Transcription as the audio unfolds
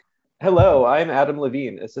Hello, I'm Adam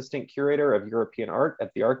Levine, Assistant Curator of European Art at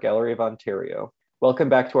the Art Gallery of Ontario. Welcome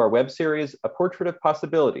back to our web series, A Portrait of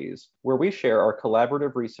Possibilities, where we share our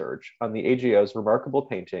collaborative research on the AGO's remarkable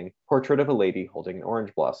painting, Portrait of a Lady Holding an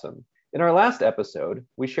Orange Blossom. In our last episode,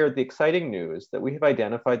 we shared the exciting news that we have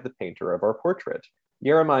identified the painter of our portrait.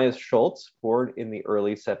 Jeremias Schultz, born in the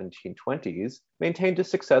early 1720s, maintained a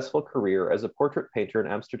successful career as a portrait painter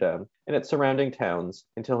in Amsterdam and its surrounding towns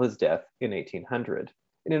until his death in 1800.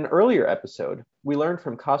 In an earlier episode, we learned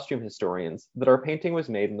from costume historians that our painting was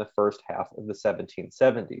made in the first half of the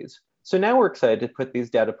 1770s. So now we're excited to put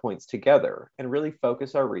these data points together and really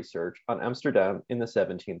focus our research on Amsterdam in the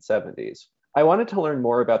 1770s. I wanted to learn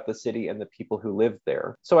more about the city and the people who lived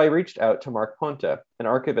there, so I reached out to Mark Ponte, an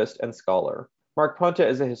archivist and scholar. Mark Ponte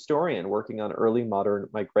is a historian working on early modern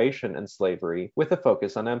migration and slavery with a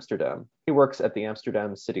focus on Amsterdam. He works at the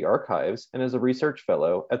Amsterdam City Archives and is a research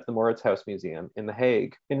fellow at the Mauritshuis Museum in The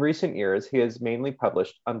Hague. In recent years, he has mainly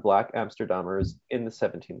published on Black Amsterdammers in the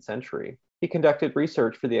 17th century. He conducted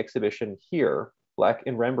research for the exhibition Here, Black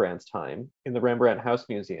in Rembrandt's Time, in the Rembrandt House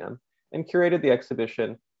Museum, and curated the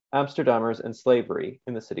exhibition Amsterdammers and Slavery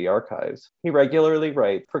in the City Archives. He regularly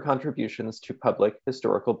writes for contributions to public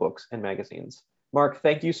historical books and magazines. Mark,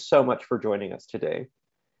 thank you so much for joining us today.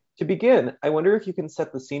 To begin, I wonder if you can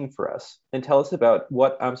set the scene for us and tell us about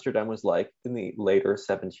what Amsterdam was like in the later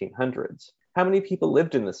 1700s. How many people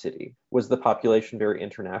lived in the city? Was the population very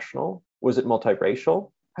international? Was it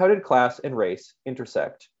multiracial? How did class and race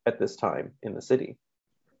intersect at this time in the city?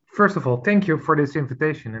 First of all, thank you for this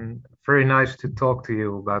invitation, and very nice to talk to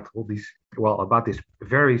you about about this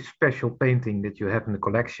very special painting that you have in the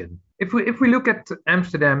collection. If we look at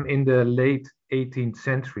Amsterdam in the late 18th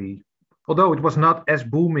century, although it was not as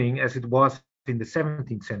booming as it was in the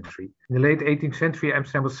 17th century, in the late 18th century,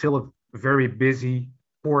 Amsterdam was still a very busy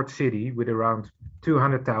port city with around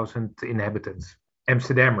 200,000 inhabitants,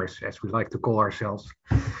 Amsterdammers, as we like to call ourselves.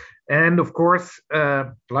 And of course,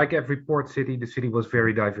 like every port city, the city was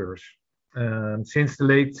very diverse. Since the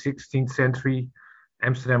late 16th century,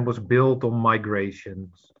 Amsterdam was built on migration.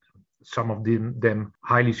 Some of them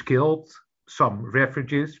highly skilled, some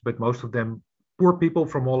refugees, but most of them poor people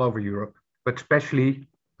from all over Europe, but especially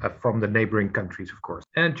from the neighboring countries, of course.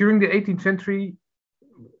 And during the 18th century,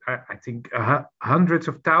 I think hundreds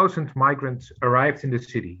of thousands of migrants arrived in the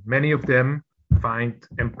city. Many of them found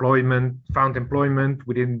employment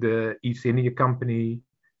within the East India Company,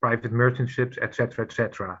 private merchant ships, etc.,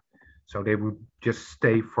 etc. So they would just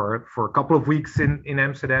stay for a couple of weeks in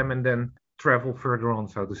Amsterdam and then travel further on,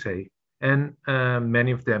 so to say. And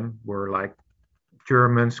many of them were like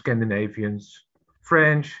Germans, Scandinavians,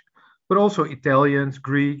 French, but also Italians,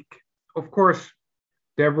 Greek. Of course,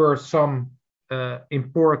 there were some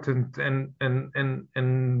important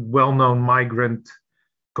and well-known migrant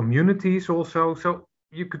communities also. So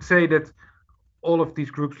you could say that all of these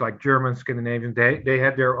groups, like German, Scandinavian, they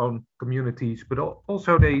had their own communities, but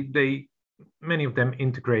also they many of them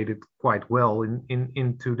integrated quite well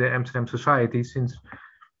into the Amsterdam society, since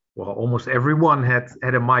almost everyone had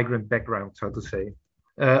a migrant background, so to say.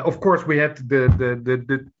 Of course, we had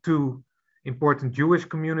the two important Jewish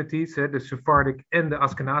communities, the Sephardic and the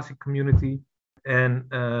Ashkenazi community. And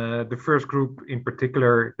the first group in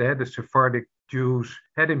particular, the Sephardic Jews,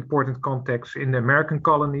 had important contacts in the American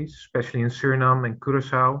colonies, especially in Suriname and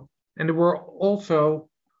Curacao. And there were also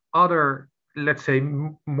other, let's say,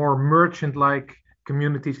 more merchant-like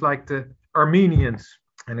communities like the Armenians.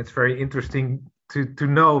 And it's very interesting to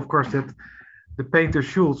know, of course, that the painter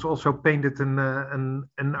Schultz also painted an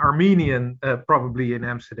Armenian, probably in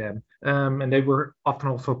Amsterdam. And they were often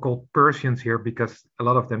also called Persians here because a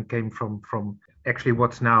lot of them came from actually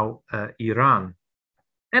what's now Iran.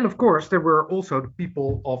 And of course, there were also the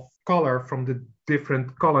people of color from the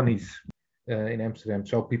different colonies in Amsterdam.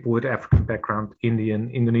 So people with African background, Indian,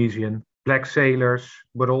 Indonesian, black sailors,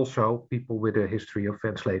 but also people with a history of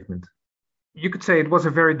enslavement. You could say it was a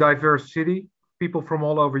very diverse city, people from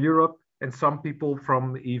all over Europe, and some people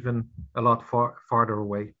from even a lot farther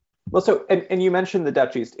away. Well, so and you mentioned the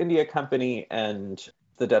Dutch East India Company and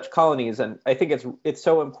the Dutch colonies, and I think it's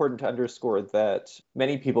so important to underscore that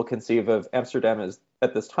many people conceive of Amsterdam as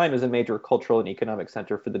at this time as a major cultural and economic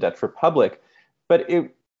center for the Dutch Republic, but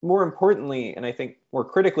it more importantly, and I think more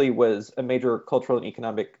critically, was a major cultural and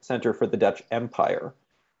economic center for the Dutch Empire.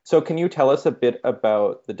 So can you tell us a bit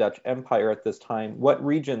about the Dutch Empire at this time? What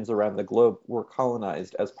regions around the globe were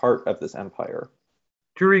colonized as part of this empire?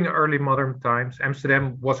 During early modern times,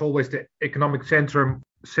 Amsterdam was always the economic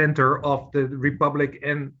center of the Republic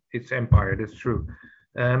and its empire. That's true.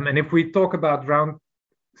 And if we talk about around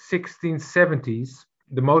 1670s,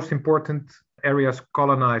 the most important areas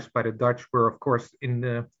colonized by the Dutch were, of course, in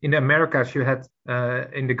the Americas. You had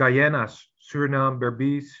in the Guyanas, Suriname,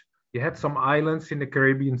 Berbice. You had some islands in the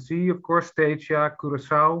Caribbean Sea, of course, Statia,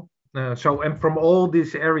 Curacao. And from all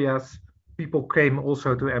these areas, people came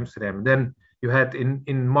also to Amsterdam. Then you had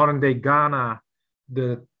in modern day Ghana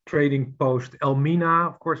the trading post Elmina,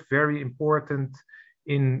 of course, very important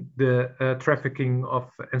in the trafficking of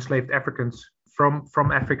enslaved Africans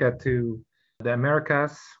from Africa to the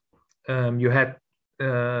Americas. You had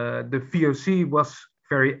the VOC was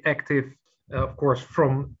very active, of course,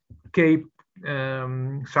 from Cape,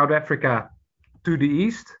 South Africa to the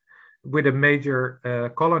east, with a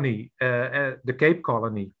major colony, the Cape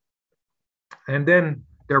Colony. And then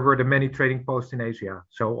there were the many trading posts in Asia,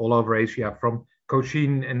 so all over Asia, from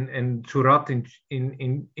Cochin and Surat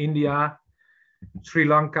in India, Sri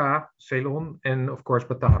Lanka, Ceylon, and of course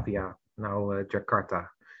Batavia, now Jakarta.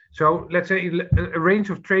 So let's say a range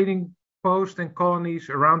of trading posts and colonies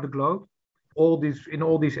around the globe. In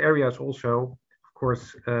all these areas also, of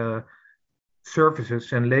course,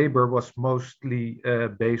 services and labor was mostly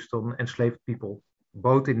based on enslaved people,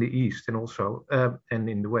 both in the East and also and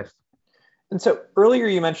in the West. And so earlier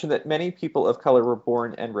you mentioned that many people of color were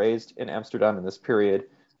born and raised in Amsterdam in this period,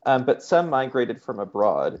 but some migrated from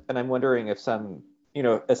abroad. And I'm wondering if some,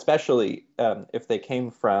 especially if they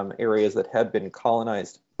came from areas that had been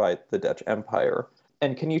colonized by the Dutch Empire.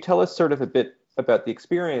 And can you tell us sort of a bit about the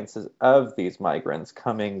experiences of these migrants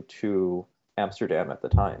coming to Amsterdam at the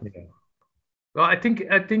time? Yeah. Well, I think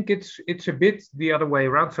it's a bit the other way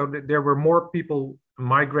around. So there were more people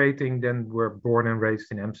migrating than were born and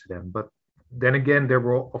raised in Amsterdam. But then again, there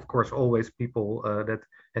were of course always people that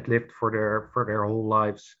had lived for their whole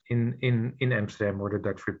lives in Amsterdam or the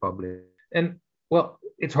Dutch Republic. And well,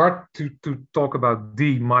 it's hard to talk about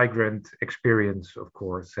the migrant experience, of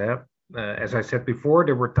course. As I said before,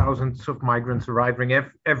 there were thousands of migrants arriving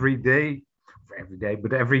every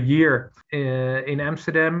year in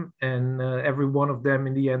Amsterdam, and every one of them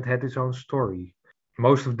in the end had his own story.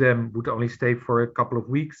 Most of them would only stay for a couple of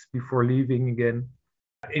weeks before leaving again.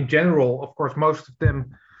 In general, of course, most of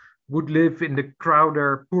them would live in the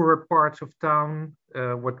crowded, poorer parts of town,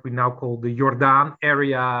 what we now call the Jordaan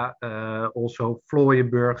area, also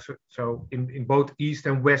Vlooienburg. So in both east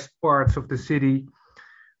and west parts of the city,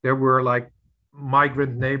 there were like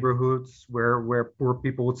migrant neighborhoods where poor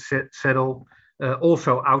people would settle.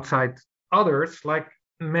 Also outside others, like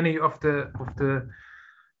many of the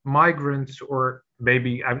migrants, or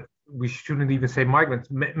maybe we shouldn't even say migrants.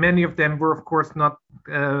 Many of them were, of course, not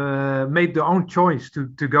made their own choice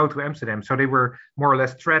to go to Amsterdam. So they were more or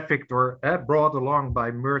less trafficked or brought along by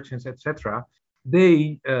merchants, etc.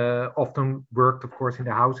 They often worked, of course, in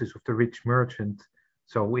the houses of the rich merchant.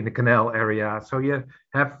 So in the canal area. So you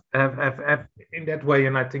have in that way,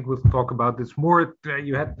 and I think we'll talk about this more,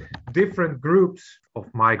 you had different groups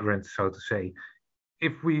of migrants, so to say.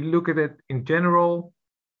 If we look at it in general,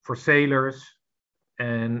 for sailors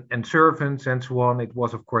and servants and so on, it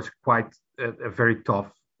was of course quite a very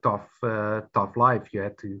tough life. You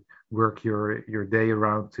had to work your day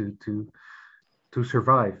around to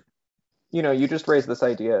survive. You just raised this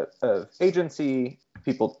idea of agency,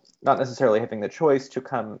 people not necessarily having the choice to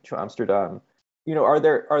come to Amsterdam. Are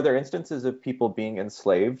there instances of people being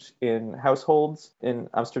enslaved in households in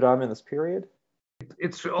Amsterdam in this period?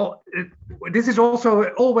 This is also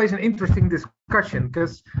always an interesting discussion,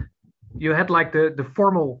 because you had like the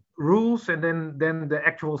formal rules and then the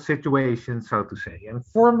actual situation, so to say. And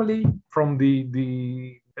formally, from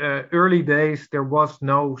the early days, there was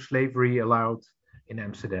no slavery allowed in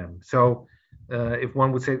Amsterdam. So if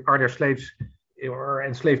one would say, are there slaves or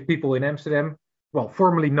enslaved people in Amsterdam? Well,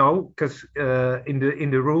 formally no, because in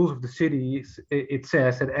the rules of the city, it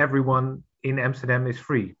says that everyone in Amsterdam is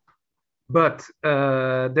free. But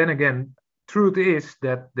then again, truth is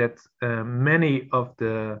that many of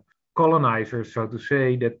the colonizers, so to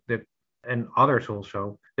say, that and others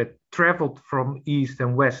also, that traveled from east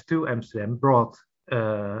and west to Amsterdam brought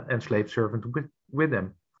enslaved servants with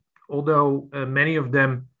them. Although many of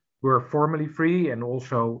them were formally free, and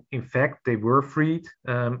also, in fact, they were freed,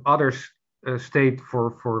 others stayed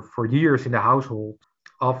for years in the household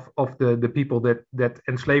of the people that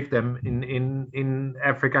enslaved them in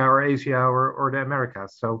Africa or Asia or the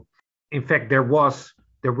Americas. So, in fact, there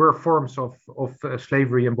were forms of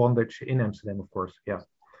slavery and bondage in Amsterdam, of course. Yeah.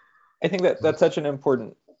 I think that's such an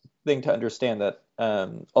important thing to understand, that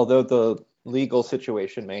although the legal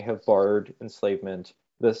situation may have barred enslavement,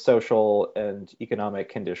 the social and economic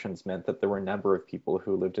conditions meant that there were a number of people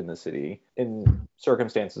who lived in the city in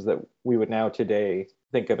circumstances that we would now today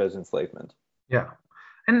think of as enslavement. Yeah.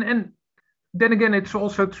 And then again, it's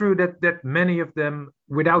also true that many of them,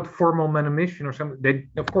 without formal manumission or something, they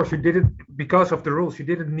of course you didn't, because of the rules, you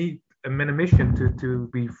didn't need a manumission to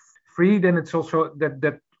be free. Then it's also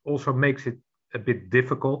that also makes it a bit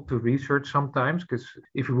difficult to research sometimes, because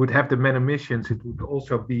if you would have the manumissions, it would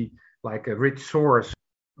also be like a rich source.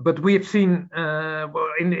 But we have seen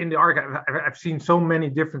in the archive, I've seen so many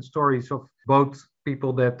different stories of both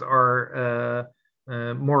people that are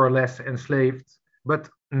more or less enslaved, but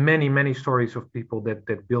many stories of people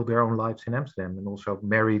that built their own lives in Amsterdam and also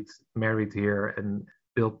married here and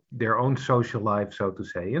built their own social life, so to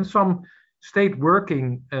say. And some stayed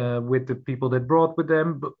working with the people that brought with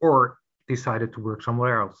them, or decided to work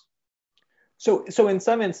somewhere else. So in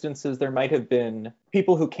some instances, there might have been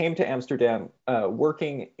people who came to Amsterdam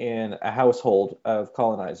working in a household of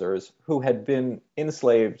colonizers who had been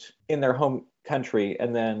enslaved in their home country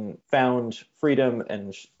and then found freedom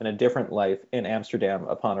and a different life in Amsterdam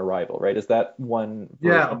upon arrival, right? Is that one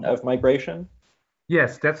version of migration?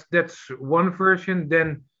 Yes, that's one version.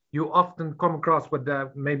 Then you often come across,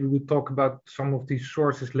 but maybe we talk about some of these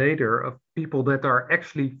sources later, of people that are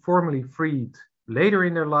actually formally freed later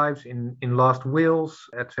in their lives in lost wills,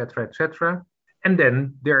 etc., etc. And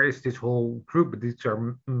then there is this whole group, but these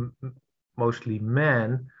are mostly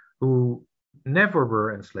men who never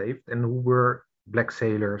were enslaved and who were black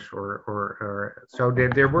sailors, or so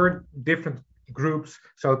there were different groups,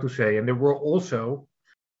 so to say, and there were also,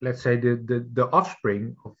 let's say, the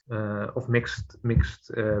offspring of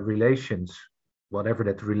mixed relations, whatever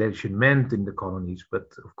that relation meant in the colonies. But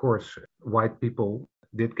of course, white people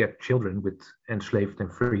did get children with enslaved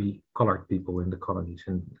and free colored people in the colonies,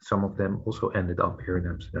 and some of them also ended up here in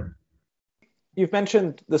Amsterdam. You've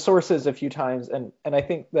mentioned the sources a few times, and I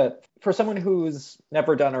think that for someone who's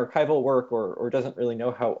never done archival work or doesn't really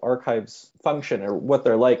know how archives function or what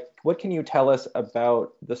they're like, what can you tell us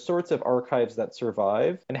about the sorts of archives that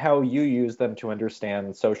survive and how you use them to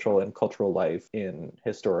understand social and cultural life in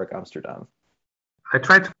historic Amsterdam? I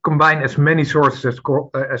try to combine as many sources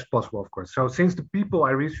as possible, of course. So since the people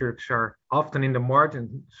I research are often in the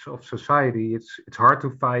margins of society, it's hard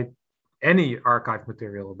to find any archive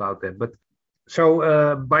material about them. But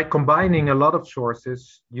so by combining a lot of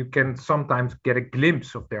sources, you can sometimes get a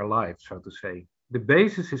glimpse of their lives, so to say. The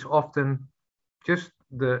basis is often just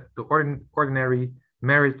the ordinary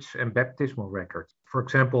marriage and baptismal records. For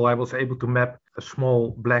example, I was able to map a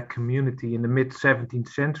small black community in the mid 17th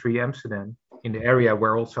century Amsterdam, in the area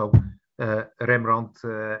where also Rembrandt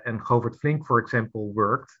and Govert Flinck, for example,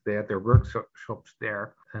 worked. They had their workshops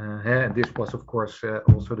there. And this was, of course,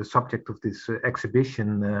 also the subject of this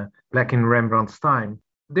exhibition, Black in Rembrandt's Time.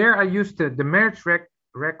 There I used the marriage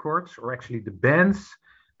records, or actually the bands,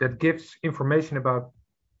 that gives information about,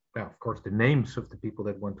 well, of course, the names of the people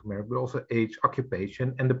that want to marry, but also age,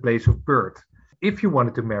 occupation, and the place of birth. If you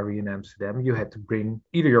wanted to marry in Amsterdam, you had to bring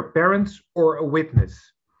either your parents or a witness.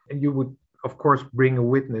 And you would, of course, bring a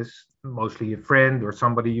witness, mostly a friend or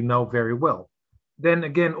somebody you know very well. Then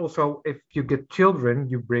again, also, if you get children,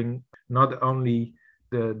 you bring not only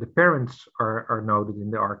the parents are noted in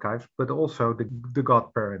the archives, but also the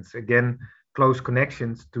godparents. Again, close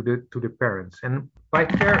connections to the parents. And by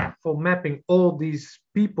careful mapping all these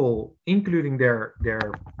people, including their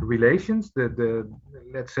relations, the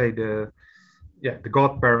let's say the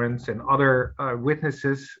godparents and other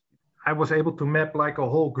witnesses, I was able to map like a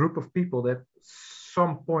whole group of people that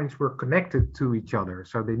some points were connected to each other,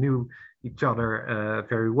 so they knew each other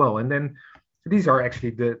very well. And then these are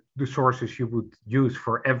actually the sources you would use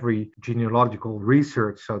for every genealogical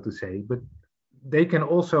research, so to say, but they can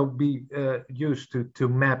also be used to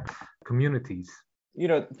map communities. You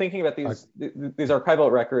know, thinking about these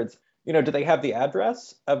archival records, you know, do they have the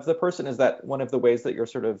address of the person? Is that one of the ways that you're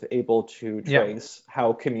sort of able to trace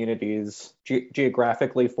how communities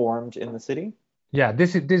geographically formed in the city? Yeah,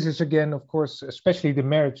 this is again, of course, especially the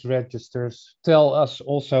marriage registers tell us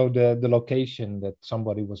also the location that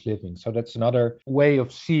somebody was living. So that's another way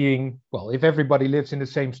of seeing, well, if everybody lives in the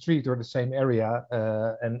same street or the same area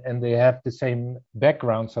and they have the same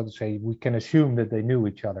background, so to say, we can assume that they knew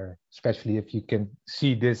each other, especially if you can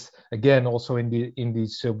see this again also in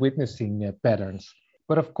these witnessing patterns.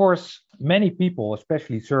 But of course, many people,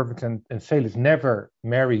 especially servants and sailors, never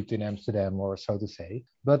married in Amsterdam, or so to say.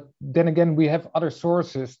 But then again, we have other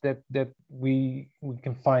sources that we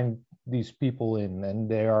can find these people in, and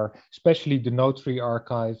they are especially the notary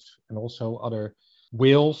archives and also other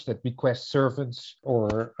wills that bequest servants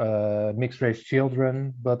or mixed race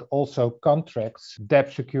children, but also contracts,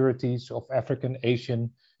 debt securities of African,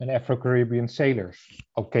 Asian, and Afro-Caribbean sailors.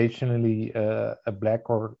 Occasionally, a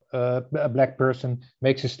black person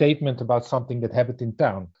makes a statement about something that happened in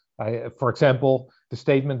town. For example, the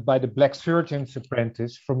statement by the black surgeon's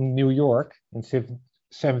apprentice from New York in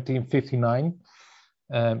 1759,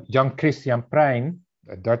 Jan Christian Prijn,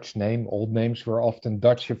 a Dutch name. Old names were often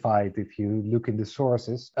Dutchified if you look in the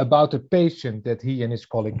sources, about a patient that he and his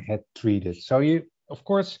colleague had treated. So you, of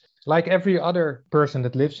course, like every other person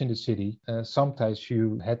that lives in the city, sometimes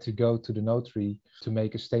you had to go to the notary to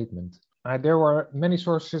make a statement. There were many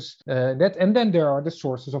sources and then there are the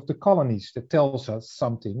sources of the colonies that tells us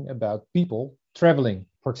something about people traveling.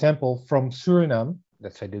 For example, from Suriname,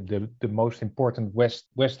 let's say the most important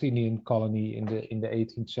West Indian colony in the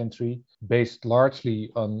 18th century, based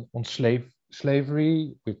largely on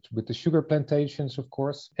slavery with the sugar plantations, of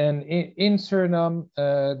course. And in Suriname,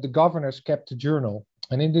 the governors kept a journal.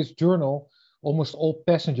 And in this journal, almost all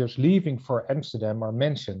passengers leaving for Amsterdam are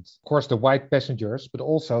mentioned. Of course, the white passengers, but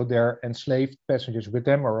also their enslaved passengers with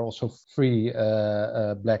them are also free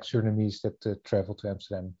black Surinamese that travel to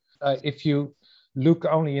Amsterdam. If you look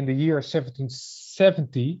only in the year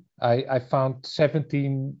 1770, I found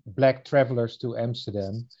 17 black travelers to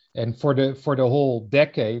Amsterdam. And for the whole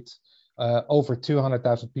decade, over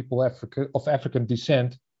 200,000 people of African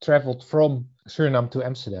descent traveled from Suriname to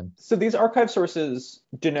Amsterdam. So these archive sources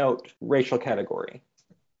denote racial category.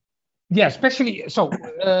 Yeah, especially so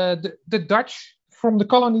the Dutch from the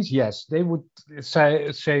colonies, yes, they would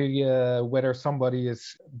say whether somebody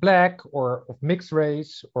is black or of mixed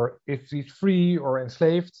race, or if he's free or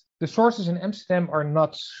enslaved. The sources in Amsterdam are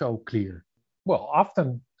not so clear. Well,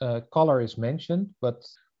 often color is mentioned, but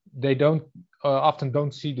they often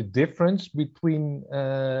don't see the difference between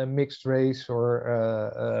mixed race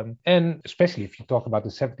and especially if you talk about the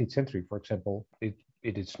 17th century, for example, it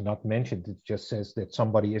is not mentioned. It just says that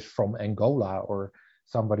somebody is from Angola or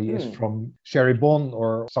somebody is from Sheribon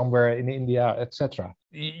or somewhere in India, etc.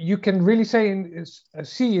 You can really see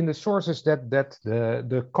in the sources that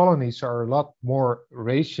the colonies are a lot more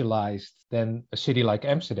racialized than a city like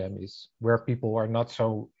Amsterdam is, where people are not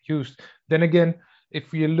so used. Then again,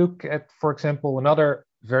 if you look at, for example, another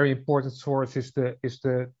very important source is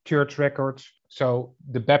the church records. So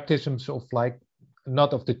the baptisms of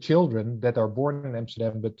not of the children that are born in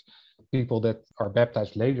Amsterdam, but people that are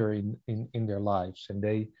baptized later in their lives. And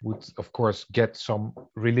they would, of course, get some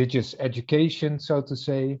religious education, so to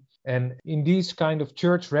say. And in these kind of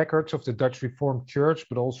church records of the Dutch Reformed Church,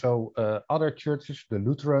 but also other churches, the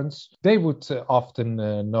Lutherans, they would often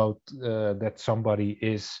note that somebody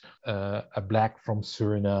is a black from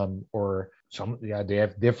Suriname, or they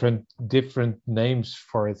have different names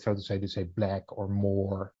for it, so to say. They say black or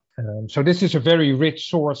Moor. So this is a very rich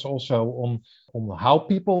source also on how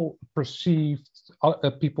people perceived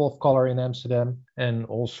people of color in Amsterdam, and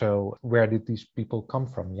also where did these people come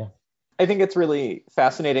from. Yeah. I think it's really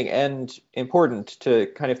fascinating and important to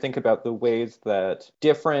kind of think about the ways that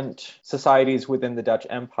different societies within the Dutch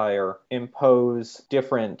Empire impose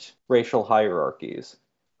different racial hierarchies,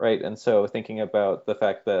 right? And so thinking about the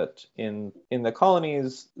fact that in the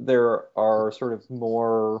colonies, there are sort of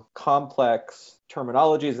more complex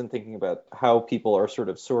terminologies, and thinking about how people are sort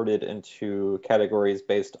of sorted into categories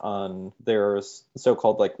based on their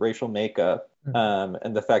so-called like racial makeup,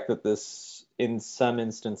 and the fact that this in some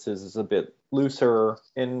instances is a bit looser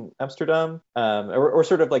in Amsterdam, or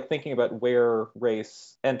sort of like thinking about where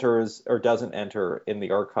race enters or doesn't enter in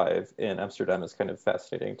the archive in Amsterdam is kind of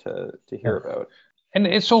fascinating to hear about. And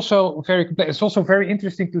it's also very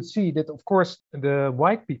interesting to see that, of course, the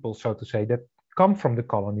white people, so to say, that come from the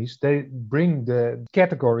colonies, they bring the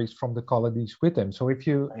categories from the colonies with them. So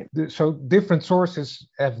so different sources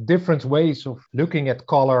have different ways of looking at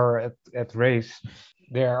color, at race.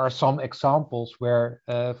 There are some examples where,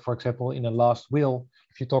 for example, in a last will,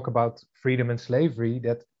 if you talk about freedom and slavery,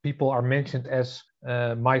 that people are mentioned as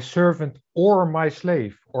my servant or my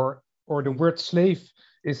slave, or the word slave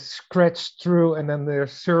is scratched through and then their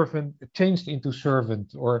servant changed into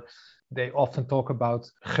servant. Or they often talk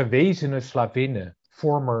about gewezene slavinnen,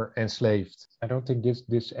 former enslaved. I don't think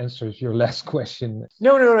this answers your last question.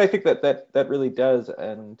 No, I think that really does.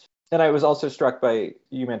 And I was also struck by,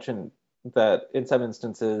 you mentioned that in some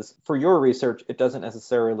instances, for your research, it doesn't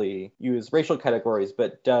necessarily use racial categories,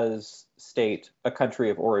 but does state a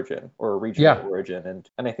country of origin or a region of origin.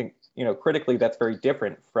 And I think, critically, that's very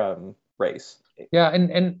different from race. Yeah,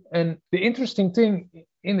 and the interesting thing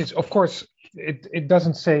in this, of course, it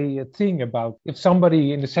doesn't say a thing about if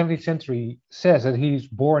somebody in the 17th century says that he's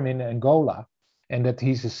born in Angola and that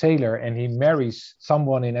he's a sailor and he marries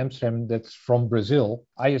someone in Amsterdam that's from Brazil.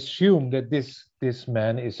 I assume that this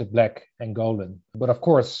man is a black Angolan. But of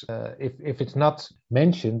course, if it's not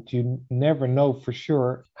mentioned, you never know for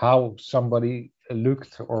sure how somebody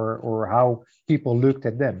looked or how people looked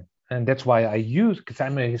at them. and that's why I use, because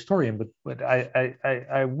I'm a historian, but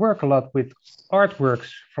I work a lot with artworks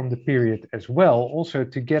from the period as well, also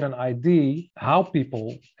to get an idea how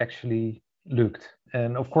people actually looked.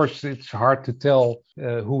 And of course, it's hard to tell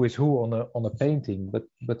who is who on a painting,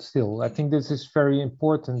 but still, I think this is very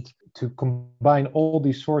important to combine all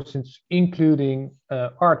these sources, including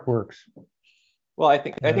artworks. Well, I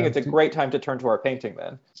think it's a great time to turn to our painting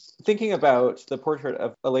then. Thinking about the portrait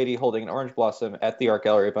of a lady holding an orange blossom at the Art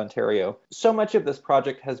Gallery of Ontario, so much of this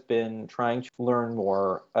project has been trying to learn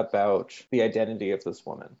more about the identity of this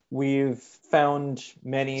woman. We've found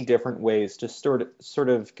many different ways to sort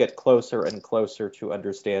of get closer and closer to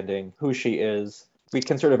understanding who she is. We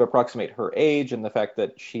can sort of approximate her age and the fact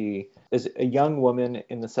that she is a young woman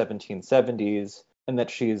in the 1770s and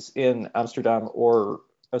that she's in Amsterdam or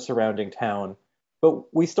a surrounding town.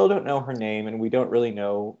 But we still don't know her name and we don't really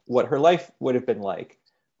know what her life would have been like.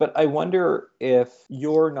 But I wonder if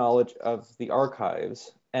your knowledge of the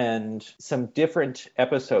archives and some different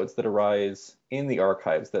episodes that arise in the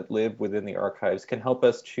archives, that live within the archives, can help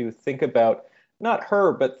us to think about not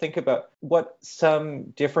her, but think about what some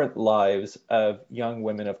different lives of young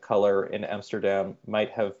women of color in Amsterdam might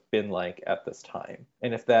have been like at this time.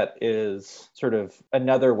 And if that is sort of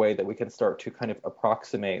another way that we can start to kind of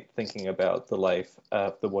approximate thinking about the life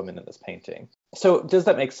of the woman in this painting. So does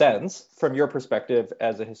that make sense from your perspective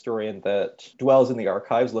as a historian that dwells in the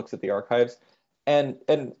archives, looks at the archives? And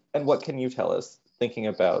what can you tell us thinking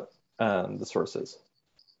about the sources?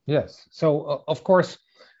 Yes. So of course,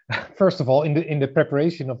 first of all, in the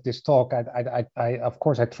preparation of this talk, I of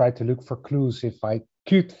course I tried to look for clues if I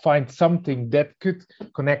could find something that could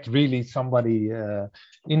connect really somebody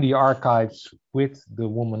in the archives with the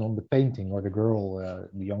woman on the painting or the girl,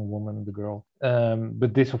 the young woman, the girl.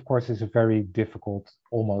 But this, of course, is a very difficult,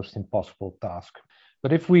 almost impossible task.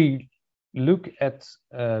 But if we look at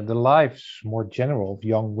the lives more general of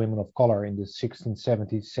young women of color in the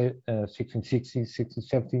 1670s, 1660s,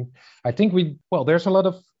 1670s, I think there's a lot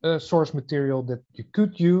of source material that you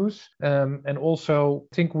could use. And also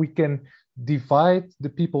I think we can divide the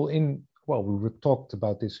people in, we talked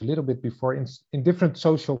about this a little bit before, in different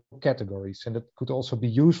social categories. And it could also be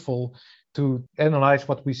useful to analyze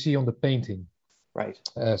what we see on the painting. Right.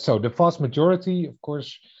 So the vast majority, of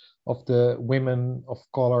course, of the women of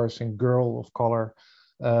colors and girl of color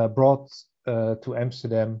brought to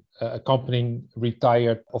Amsterdam, accompanying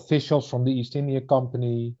retired officials from the East India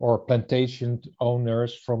Company or plantation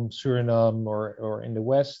owners from Suriname or in the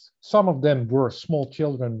West. Some of them were small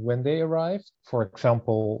children when they arrived. For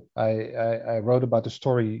example, I wrote about the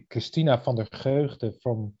story Christina van der Geugde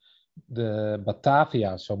from the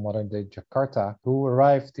Batavia, so modern day Jakarta, who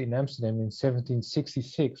arrived in Amsterdam in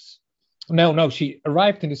 1766. No, she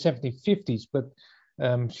arrived in the 1750s, but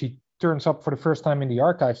she turns up for the first time in the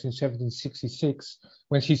archives in 1766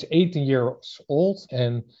 when she's 18 years old,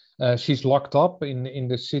 and she's locked up in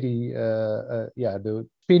the city, the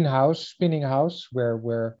spinning house where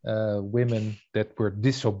women that were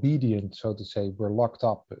disobedient, so to say, were locked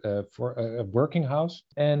up for a working house.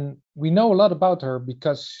 And we know a lot about her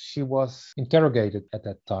because she was interrogated at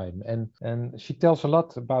that time, and she tells a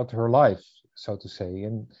lot about her life, so to say.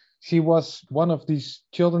 And she was one of these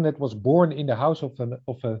children that was born in the house of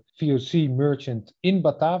a VOC merchant in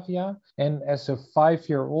Batavia. And as a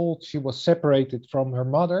 5-year-old, she was separated from her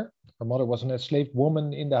mother. Her mother was an enslaved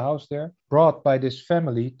woman in the house there, brought by this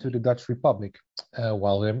family to the Dutch Republic,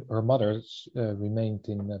 while her mother remained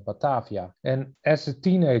in Batavia. And as a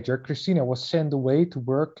teenager, Christina was sent away to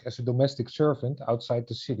work as a domestic servant outside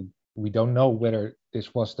the city. We don't know whether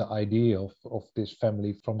this was the idea of this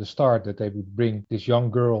family from the start, that they would bring this young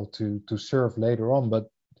girl to serve later on, but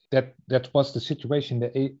that was the situation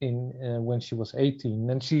when she was 18.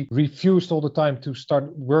 And she refused all the time to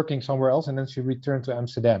start working somewhere else, and then she returned to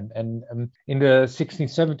Amsterdam. And in the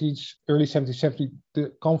 1670s, early 1770s,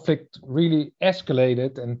 the conflict really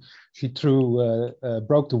escalated, and she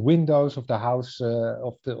broke the windows of the house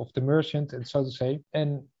of the merchant, and so to say.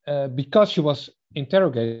 And because she was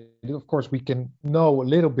interrogated, of course, we can know a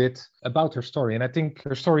little bit about her story. And I think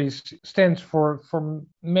her story stands for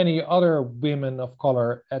many other women of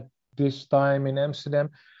color at this time in Amsterdam.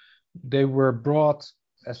 They were brought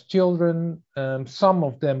as children. Some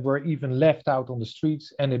of them were even left out on the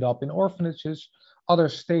streets, ended up in orphanages.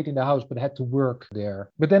 Others stayed in the house but had to work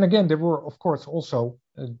there. But then again, there were, of course, also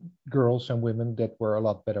girls and women that were a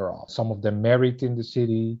lot better off. Some of them married in the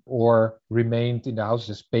city or remained in the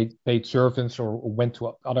houses, paid servants, or went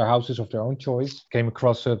to other houses of their own choice. Came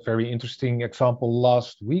across a very interesting example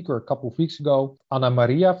last week or a couple of weeks ago. Anna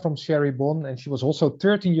Maria from Sherry-Bon, and she was also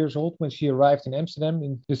 13 years old when she arrived in Amsterdam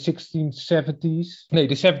in the 1670s. No,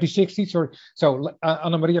 the 1760s. Sorry. So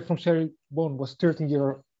Anna Maria from Sherry-Bon was 13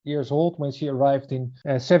 years old when she arrived in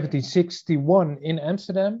 1761 in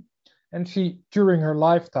Amsterdam. And she, during her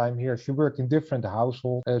lifetime here, she worked in different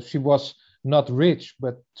households. She was not rich,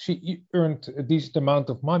 but she earned a decent amount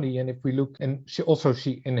of money. And if we look, and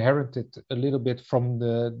she inherited a little bit from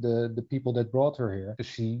the people that brought her here.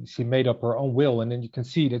 She made up her own will, and then you can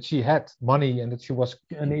see that she had money and that she was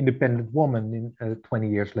an independent woman in 20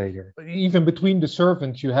 years later. Even between the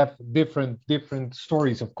servants, you have different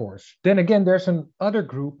stories, of course. Then again, there's another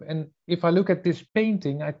group, and if I look at this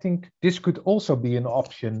painting, I think this could also be an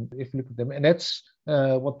option if you look at them, and that's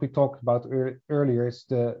what we talked about earlier is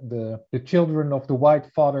the children of the white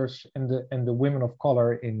fathers and the women of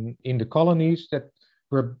color in the colonies that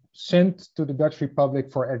were sent to the Dutch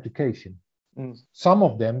Republic for education. Mm. Some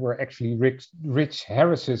of them were actually rich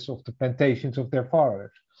heiresses of the plantations of their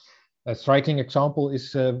fathers. A striking example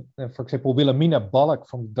is, for example, Wilhelmina Balk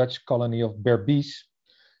from the Dutch colony of Berbice,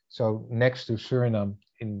 so next to Suriname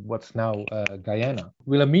in what's now Guyana.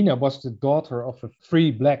 Wilhelmina was the daughter of a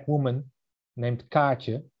free black woman named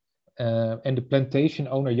Kaatje, and the plantation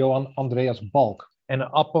owner Johan Andreas Balk. And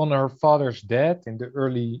upon her father's death in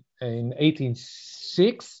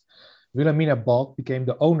 1806, Wilhelmina Balk became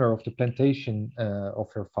the owner of the plantation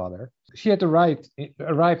of her father. She had arrived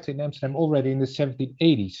in Amsterdam already in the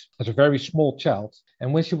 1780s as a very small child.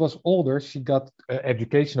 And when she was older, she got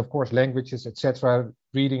education, of course, languages, etc.,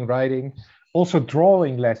 reading, writing, also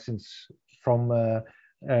drawing lessons from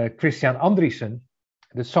Christian Andriessen,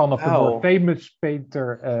 the son of the more famous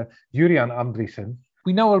painter Jurian Andriessen.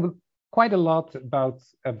 We know quite a lot about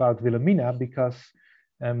Wilhelmina because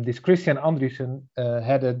this Christian Andriessen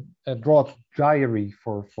had a drawn diary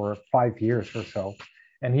for 5 years or so.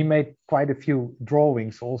 And he made quite a few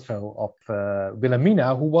drawings also of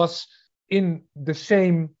Wilhelmina, who was in the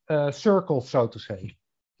same circle, so to say.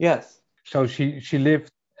 Yes. So she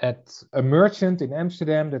lived at a merchant in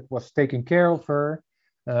Amsterdam that was taking care of her.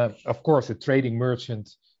 Of course, a trader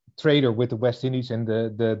with the West Indies and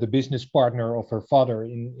the business partner of her father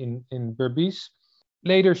in Berbice.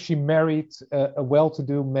 Later, she married a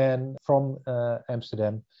well-to-do man from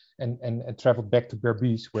Amsterdam and traveled back to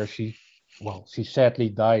Berbice, where she sadly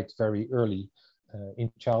died very early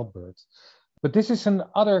in childbirth. But this is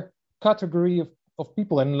another category of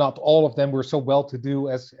people, and not all of them were so well-to-do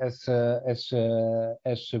as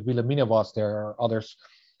Wilhelmina was. There are others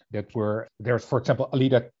that were. There's, for example,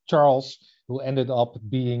 Alida Charles, who ended up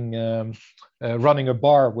being running a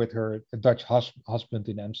bar with her Dutch husband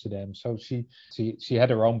in Amsterdam. So she had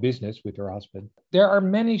her own business with her husband. There are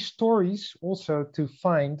many stories also to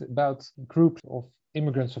find about groups of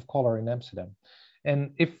immigrants of color in Amsterdam.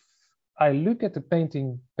 And if I look at the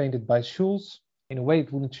painting painted by Schulz, in a way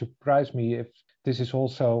it wouldn't surprise me if this is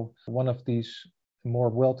also one of these more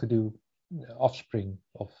well-to-do offspring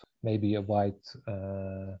of maybe a white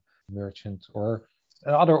merchant, or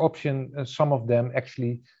another option. Some of them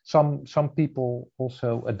actually, some people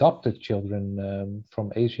also adopted children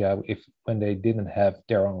from Asia when they didn't have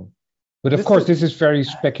their own. But of course, this is very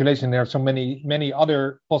speculation. There are so many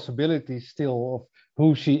other possibilities still of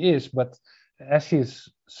who she is. But as she is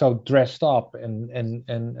so dressed up,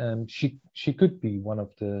 and she could be one of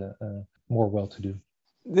the more well-to-do.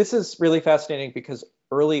 This is really fascinating because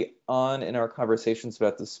early on in our conversations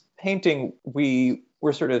about this painting, we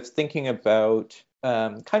were sort of thinking about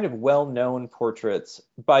kind of well-known portraits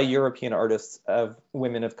by European artists of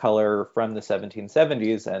women of color from the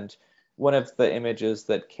 1770s. And one of the images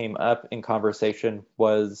that came up in conversation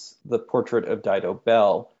was the portrait of Dido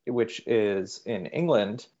Bell, which is in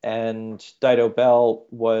England. And Dido Bell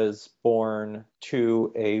was born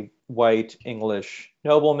to a white English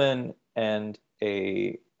nobleman and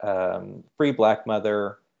a free black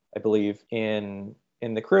mother, I believe, in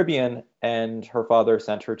the Caribbean, and her father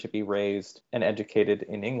sent her to be raised and educated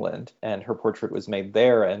in England, and her portrait was made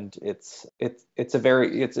there. And it's a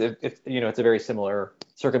very similar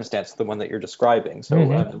circumstance to the one that you're describing.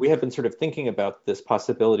 So we have been sort of thinking about this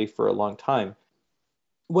possibility for a long time.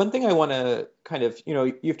 One thing I want to kind of,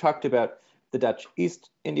 you've talked about the Dutch East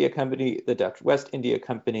India Company, the Dutch West India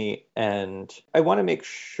Company, and I want to make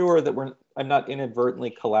sure that I'm not inadvertently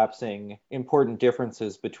collapsing important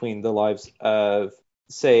differences between the lives of,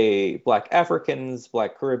 say, Black Africans,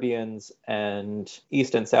 Black Caribbeans, and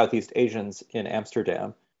East and Southeast Asians in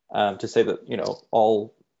Amsterdam. to say that,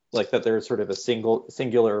 all like that there's sort of a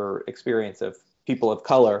singular experience of people of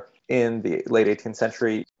color in the late 18th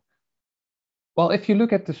century. Well, if you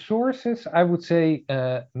look at the sources, I would say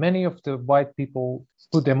many of the white people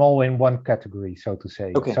put them all in one category, so to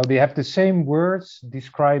say. Okay. So they have the same words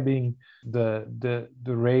describing the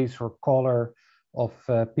race or color of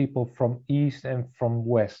people from East and from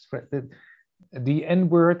West. The N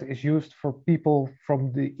word is used for people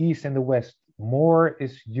from the East and the West. More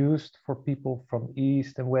is used for people from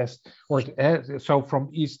East and West, or so from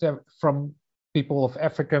East, from people of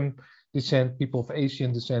African descent, people of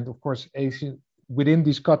Asian descent. Of course, Asian, within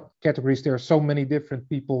these categories, there are so many different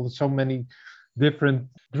people, so many different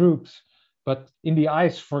groups. But in the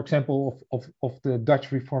eyes, for example, of the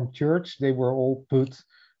Dutch Reformed Church, they were all put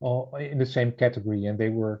in the same category, and they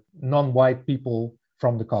were non-white people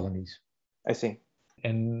from the colonies. I see.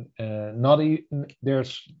 And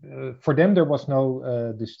there's for them there was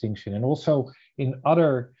no distinction. And also in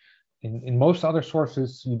most other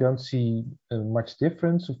sources you don't see much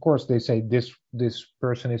difference. Of course, they say this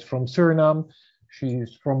person is from Suriname, she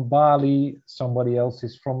is from Bali, somebody else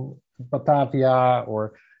is from Batavia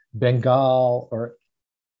or Bengal, or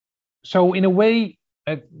so in a way.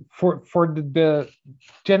 For the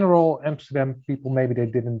general Amsterdam people, maybe they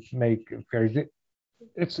didn't make very.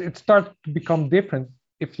 It starts to become different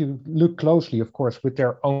if you look closely, of course, with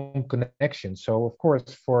their own connections. So, of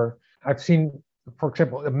course, I've seen, for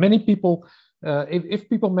example, many people, if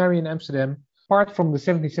people marry in Amsterdam, apart from the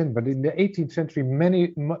 17th century, but in the 18th century,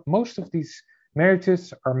 most of these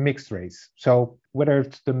marriages are mixed race. So whether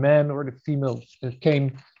it's the man or the female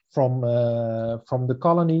came from the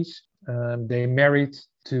colonies, they married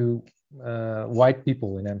to white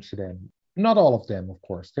people in Amsterdam. Not all of them, of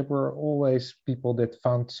course. There were always people that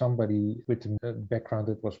found somebody with a background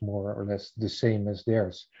that was more or less the same as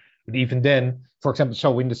theirs. But even then, for example,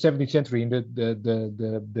 so in the 17th century, in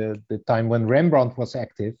the time when Rembrandt was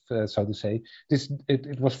active, so to say,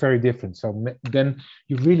 it was very different. So then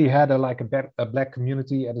you really had a black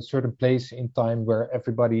community at a certain place in time where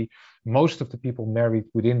most of the people married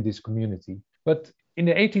within this community. But in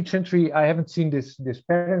the 18th century, I haven't seen this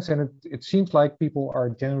patterns, and it seems like people are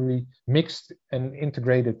generally mixed and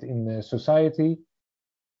integrated in society,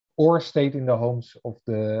 or stayed in the homes of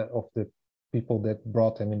the people that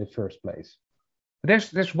brought them in the first place.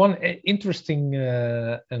 There's one interesting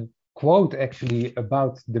quote actually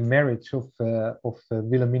about the marriage of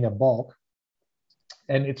Wilhelmina Balk,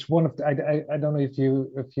 and it's one of I don't know if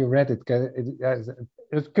you read it,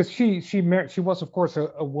 because she was of course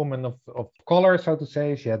a woman of color, so to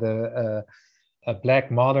say. She had a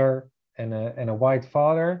black mother and a white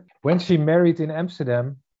father. When she married in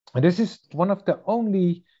Amsterdam, and this is one of the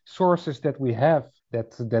only sources that we have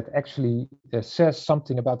that actually says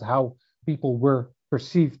something about how people were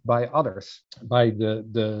perceived by others, by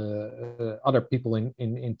the other people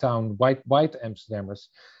in town, white Amsterdammers.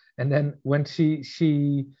 And then when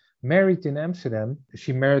she married in Amsterdam,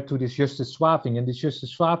 she married to this Justus Swaving. And this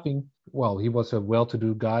Justus Swaving, well, he was a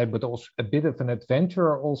well-to-do guy, but also a bit of an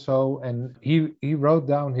adventurer also. And he wrote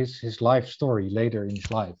down his life story later in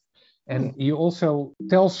his life. And he also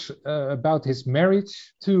tells about his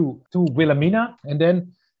marriage to Wilhelmina. And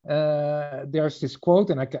then there's this quote,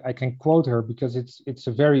 and I can quote her because it's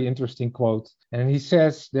a very interesting quote. And he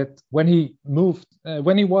says that when he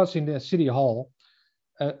was in the city hall,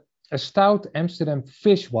 a stout Amsterdam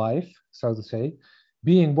fishwife, so to say,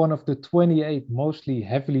 being one of the 28 mostly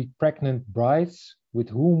heavily pregnant brides with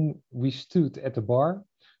whom we stood at the bar,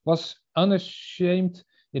 was unashamed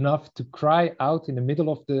enough to cry out in the middle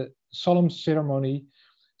of the solemn ceremony,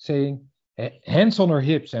 saying, hands on her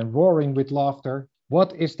hips and roaring with laughter,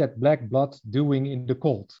 "What is that black blood doing in the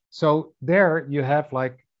cold?" So there you have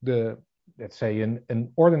let's say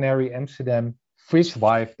an ordinary Amsterdam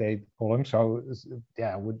fishwife, they call him. So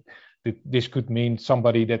yeah, this could mean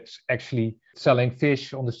somebody that's actually selling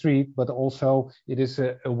fish on the street, but also it is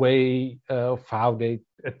a way of how a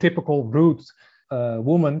typical rude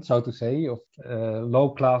woman, so to say, of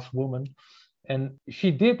low-class woman. And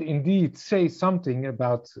she did indeed say something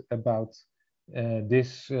about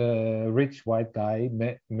this rich white guy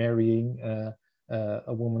marrying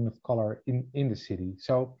a woman of color in the city.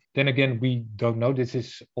 So then again, we don't know. This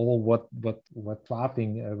is all what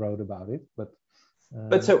Swaving wrote about it, but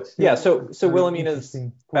so Wilhelmina's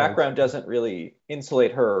background doesn't really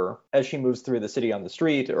insulate her as she moves through the city on the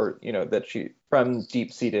street, or that she from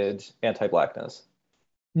deep-seated anti-blackness.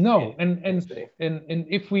 No, and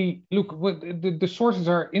if we look, the sources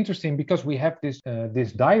are interesting because we have this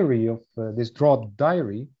diary of this drawn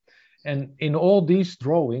diary, And in all these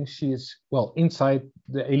drawings, she is, well, inside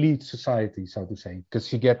the elite society, so to say, because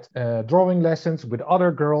she gets drawing lessons with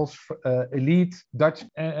other girls, elite Dutch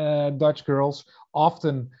girls,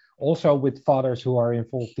 often also with fathers who are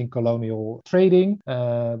involved in colonial trading,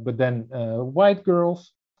 but then white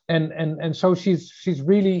girls. And so she's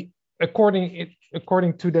really, according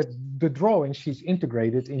to the drawing, she's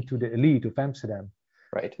integrated into the elite of Amsterdam.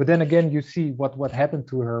 Right. But then again, you see what happened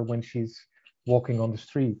to her when she's walking on the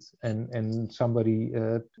street, and somebody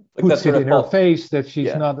puts it in her face that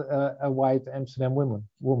she's not a white Amsterdam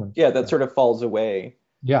woman. Yeah, that sort of falls away.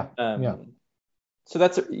 Yeah. So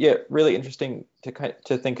that's really interesting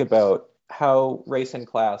to think about how race and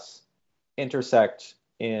class intersect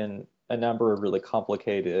in a number of really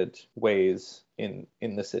complicated ways in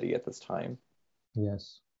the city at this time.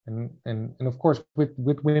 Yes. And of course with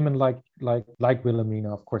women like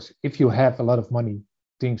Wilhelmina, of course, if you have a lot of money,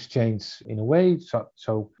 things change in a way.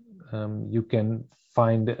 So you can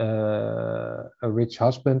find a rich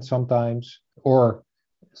husband sometimes, or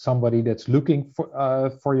somebody that's looking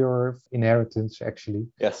for your inheritance, actually.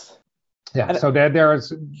 Yes. Yeah. And so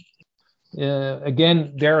there's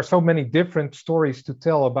again, there are so many different stories to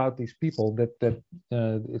tell about these people that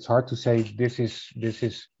it's hard to say this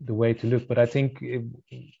is the way to look. But I think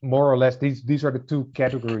more or less these are the two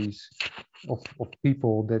categories of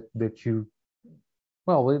people that you,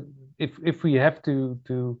 well, if we have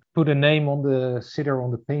to put a name on the sitter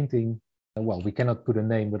on the painting, well, we cannot put a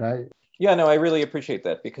name, but I really appreciate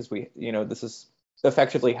that, because this is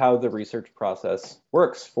effectively how the research process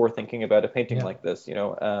works for thinking about a painting like this.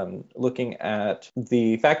 Looking at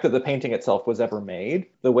the fact that the painting itself was ever made,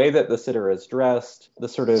 the way that the sitter is dressed, the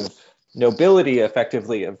sort of nobility,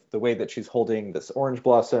 effectively, of the way that she's holding this orange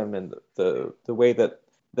blossom, and the way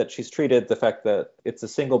that she's treated, the fact that it's a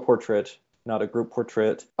single portrait, not a group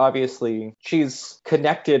portrait. Obviously, she's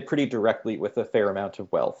connected pretty directly with a fair amount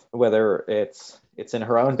of wealth, whether it's in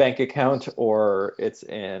her own bank account or it's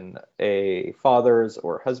in a father's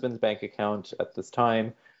or husband's bank account at this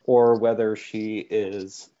time, or whether she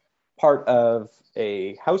is part of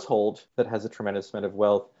a household that has a tremendous amount of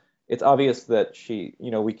wealth. It's obvious that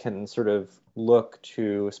we can sort of look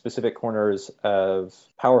to specific corners of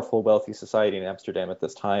powerful, wealthy society in Amsterdam at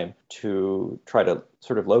this time to try to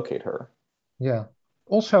sort of locate her. Yeah.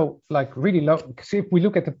 Also, like, really low, because if we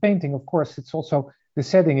look at the painting, of course, it's also, the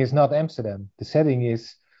setting is not Amsterdam. The setting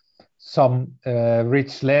is some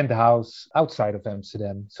rich land house outside of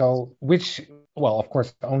Amsterdam. So, which, well, of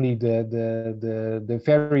course, only the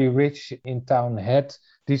very rich in town had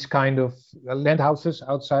these kind of land houses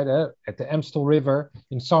outside at the Amstel River.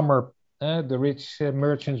 In summer, the rich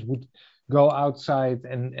merchants would go outside,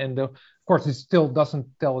 and of course, it still doesn't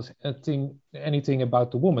tell us anything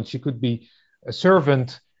about the woman. She could be a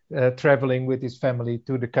servant traveling with his family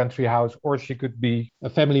to the country house, or she could be a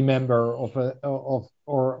family member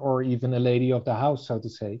or even a lady of the house, so to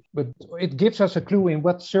say. But it gives us a clue in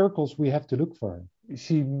what circles we have to look for her.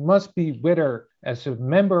 She must be, whether as a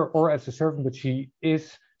member or as a servant, but she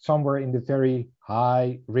is somewhere in the very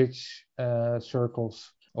high, rich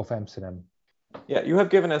circles of Amsterdam. Yeah, you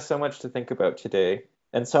have given us so much to think about today,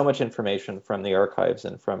 and so much information from the archives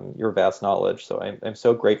and from your vast knowledge. So I'm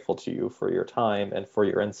so grateful to you for your time and for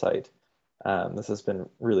your insight. This has been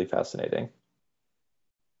really fascinating.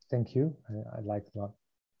 Thank you. I liked it a lot.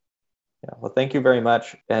 Yeah, well, thank you very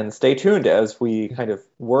much. And stay tuned as we kind of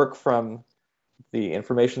work from the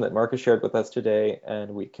information that Marcus shared with us today,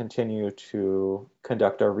 and we continue to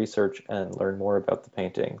conduct our research and learn more about the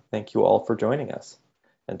painting. Thank you all for joining us,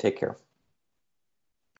 and take care.